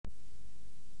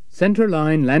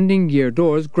Centerline landing gear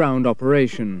doors ground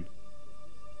operation.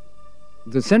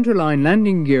 The centerline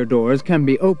landing gear doors can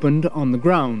be opened on the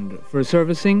ground for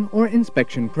servicing or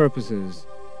inspection purposes.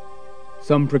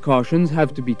 Some precautions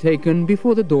have to be taken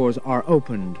before the doors are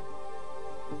opened.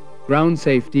 Ground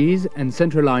safeties and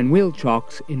centerline wheel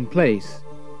chocks in place.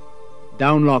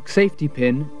 Downlock safety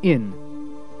pin in.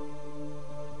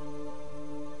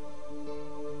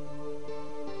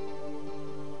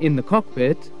 In the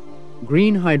cockpit,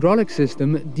 green hydraulic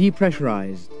system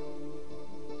depressurized.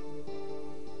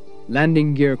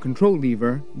 Landing gear control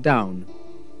lever down.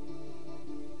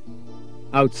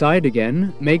 Outside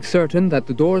again, make certain that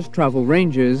the door's travel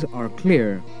ranges are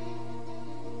clear.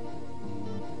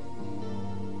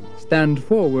 Stand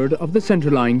forward of the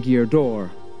centerline gear door.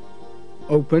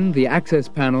 Open the access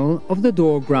panel of the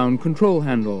door ground control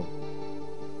handle.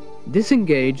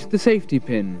 Disengage the safety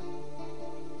pin.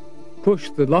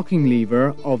 Push the locking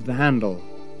lever of the handle.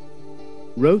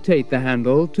 Rotate the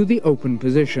handle to the open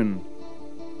position.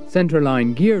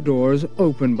 Centerline gear doors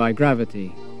open by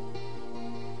gravity.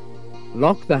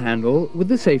 Lock the handle with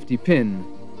the safety pin.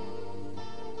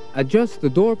 Adjust the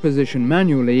door position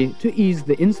manually to ease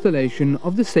the installation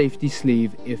of the safety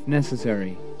sleeve if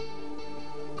necessary.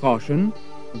 Caution: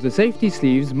 the safety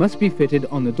sleeves must be fitted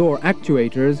on the door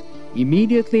actuators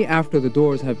immediately after the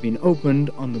doors have been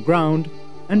opened on the ground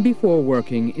and before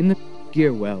working in the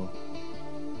gear well.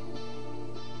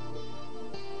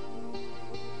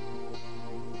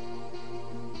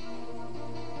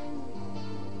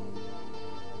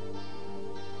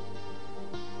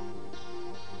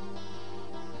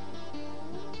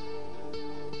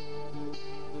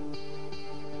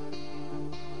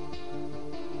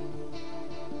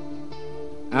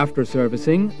 After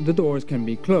servicing, the doors can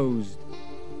be closed.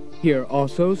 Here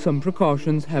also some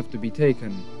precautions have to be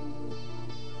taken.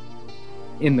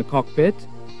 In the cockpit,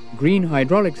 green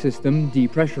hydraulic system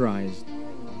depressurized.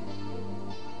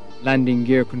 Landing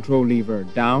gear control lever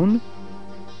down.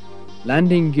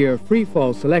 Landing gear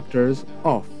freefall selectors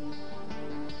off.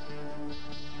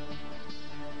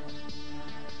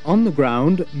 On the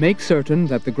ground, make certain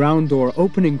that the ground door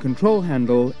opening control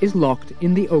handle is locked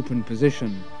in the open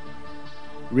position.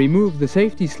 Remove the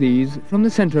safety sleeves from the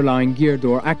centerline gear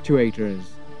door actuators.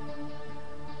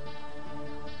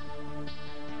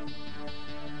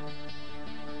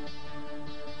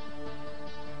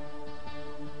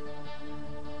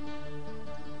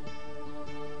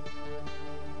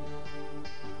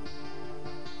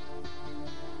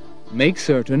 Make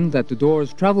certain that the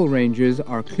door's travel ranges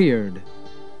are cleared.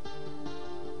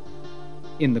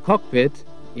 In the cockpit,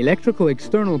 electrical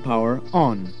external power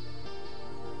on.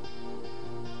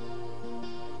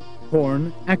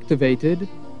 Horn activated.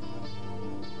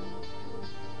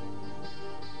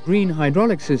 Green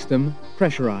hydraulic system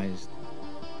pressurized.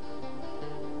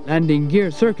 Landing gear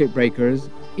circuit breakers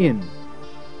in.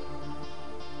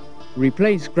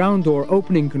 Replace ground door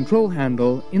opening control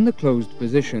handle in the closed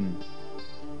position.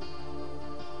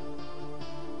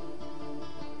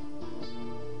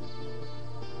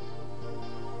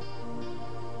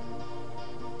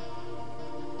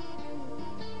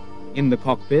 In the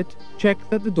cockpit, check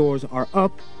that the doors are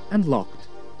up and locked.